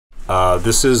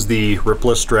This is the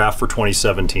Riplist draft for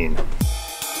 2017.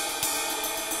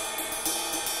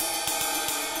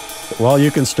 Well,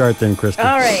 you can start then, Kristen.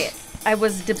 All right. I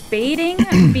was debating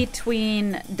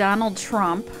between Donald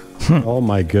Trump. Oh,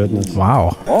 my goodness.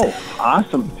 Wow. Oh,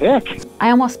 awesome pick. I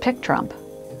almost picked Trump.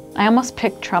 I almost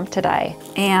picked Trump today.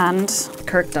 And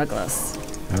Kirk Douglas.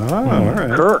 Oh, all right.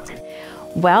 Kirk.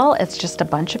 Well, it's just a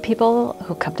bunch of people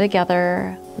who come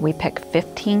together. We pick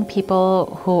 15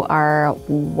 people who are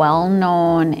well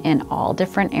known in all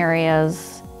different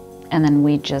areas. And then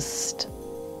we just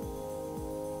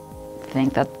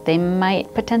think that they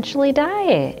might potentially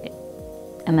die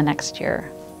in the next year.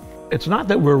 It's not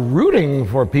that we're rooting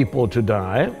for people to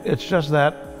die, it's just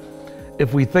that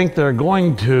if we think they're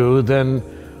going to, then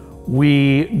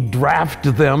we draft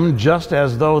them just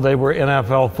as though they were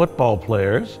NFL football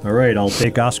players. All right, I'll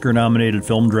take Oscar-nominated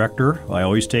film director. I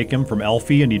always take him from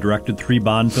Alfie, and he directed 3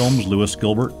 Bond films, Lewis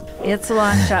Gilbert. It's a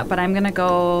long shot, but I'm gonna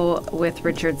go with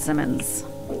Richard Simmons.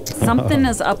 Something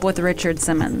is up with Richard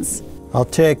Simmons. I'll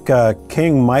take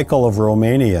King Michael of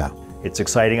Romania. It's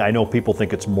exciting. I know people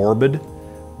think it's morbid,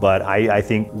 but I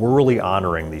think we're really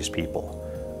honoring these people.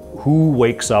 Who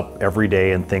wakes up every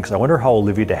day and thinks, I wonder how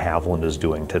Olivia de Havilland is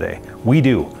doing today? We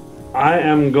do. I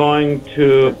am going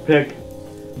to pick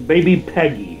Baby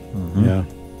Peggy. Yeah.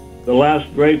 The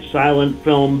last great silent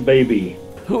film, Baby.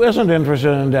 Who isn't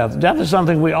interested in death? Death is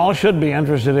something we all should be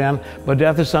interested in, but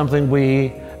death is something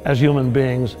we, as human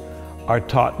beings, are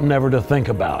taught never to think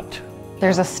about.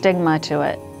 There's a stigma to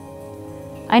it.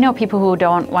 I know people who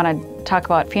don't want to talk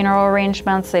about funeral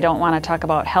arrangements, they don't want to talk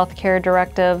about healthcare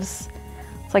directives.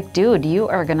 It's like, dude, you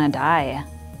are gonna die.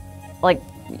 Like,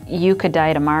 you could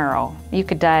die tomorrow. You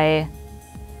could die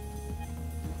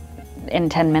in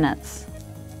 10 minutes.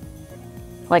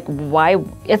 Like, why?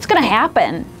 It's gonna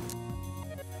happen.